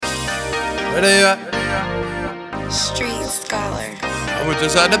Where they at? Street scholar. I was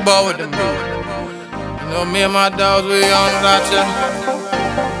just at the bar with them dudes. You know, me and my dogs, we on it out here.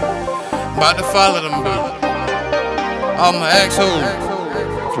 About to follow them dudes. All my ex-hoes.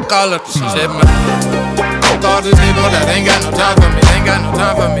 Call up, she said, man. Call this people that ain't got no time for me, ain't got no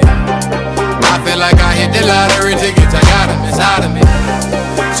time for me. I feel like I hit the lottery tickets, I got them inside of me.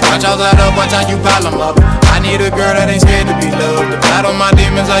 Scratch all that up, watch how you pile them up. I need a girl that ain't scared to be loved. To battle my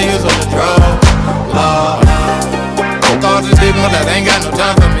demons, I use on the drugs. Call this people that ain't got no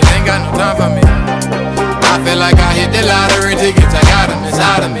time for me, ain't got no time for me. I feel like I hit the lottery tickets, I got them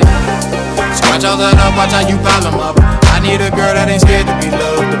inside of me. Scratch all that up, watch how you pile them up. I need a girl that ain't scared to be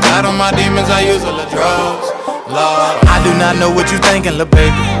loved. To battle my demons, I use all the drugs. I do not know what you thinking, lil'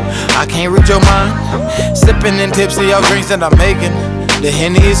 baby. I can't read your mind. Sipping and tipsy, all drinks that I'm making. The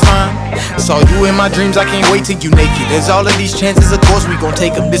Henny is fine. Saw you in my dreams, I can't wait till you naked. There's all of these chances, of course we gon'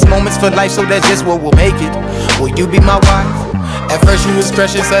 take them. This moment's for life, so that's just what will make it. Will you be my wife? At first she was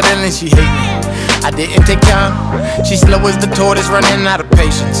crushing, suddenly she hate me. I didn't take time. She slow as the tortoise, running out of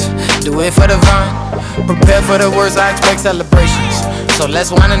patience. Do it for the vine. Prepare for the worst, I expect celebrations. So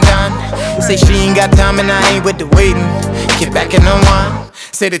let's wine and dine. Say she ain't got time and I ain't with the waiting. Get back and unwind.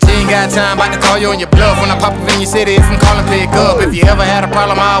 Say that you ain't got time, about to call you on your bluff. When I pop up in your city, if I'm calling, pick up. If you ever had a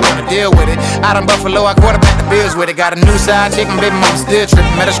problem, I wanna deal with it. Out in Buffalo, I quarterback the Bills with it. Got a new side chick, my baby mama still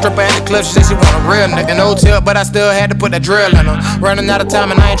trippin'. Met a stripper at the club, she said she want a real nigga. No tip, but I still had to put that drill in her. Running out of time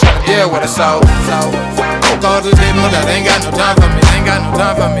and I ain't tryna deal with it, so call this people that ain't got no time for me, ain't got no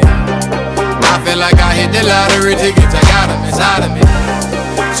time for me. I feel like I hit the lottery tickets, I got them inside of me.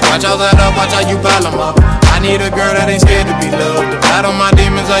 Scratch all that up, watch how you pile them up. I need a girl that ain't scared to be loved. To battle my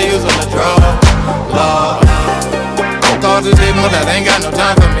demons, I use on the drugs. Call this people that ain't got no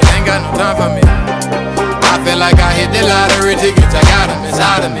time for me, ain't got no time for me. I feel like I hit the lottery tickets, I got them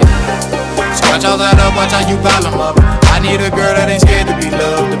inside of me. Scratch all that up, watch how you pile them up. I need a girl that ain't scared to be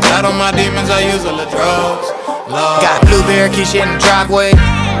loved. To battle my demons, I use all the drugs. Got blueberry Keisha in the driveway,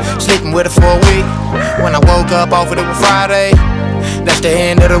 sleeping with her for a week. When I woke up, off of it was Friday. That's the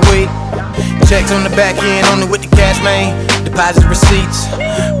end of the week. Checks on the back end, only with the cash, man. Deposit receipts.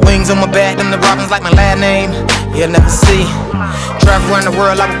 Wings on my back, them the Robbins like my last name. You'll never see. Travel around the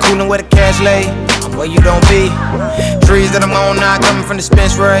world, I was coolin' where the cash lay. I'm where you don't be. Trees that I'm on now coming from the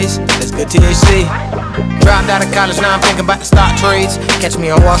dispensaries. That's good THC. Dropped out of college, now I'm thinking about the stock trades. Catch me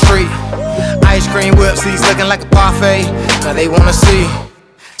on Wall Street. Ice cream whip seats looking like a parfait. Now they wanna see.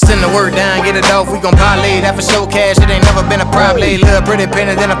 Send the word down, get it off, we gon' parlay. That for show cash, it ain't never been a problem. Little pretty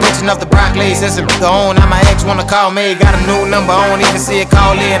penny, then I'm pitching off the broccoli. Since it go on, now my ex wanna call me. Got a new number, I don't even see it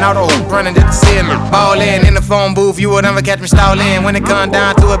call in. All the hoop running just to see it ball in. In the phone booth, you will never catch me stallin'. When it come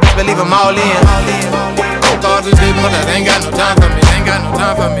down to it, bitch, believe them all in. Call these people that ain't got no time for me, ain't got no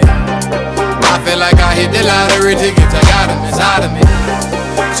time for me. I feel like I hit the lottery tickets, I got them inside of me.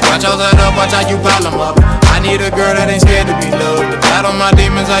 Scratch all that up, watch how you pile them up. I need a girl that ain't scared to be loved. To battle my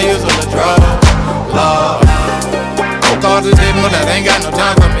demons, I use all the drugs. Call these people that ain't got no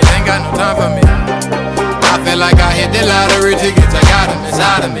time for me, ain't got no time for me. I feel like I hit the lottery tickets, I got them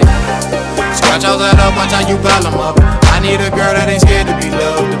inside of me. Scratch all that up, watch how you pile them up. I need a girl that ain't scared to be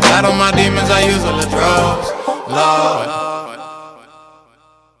loved. To battle my demons, I use all the drugs.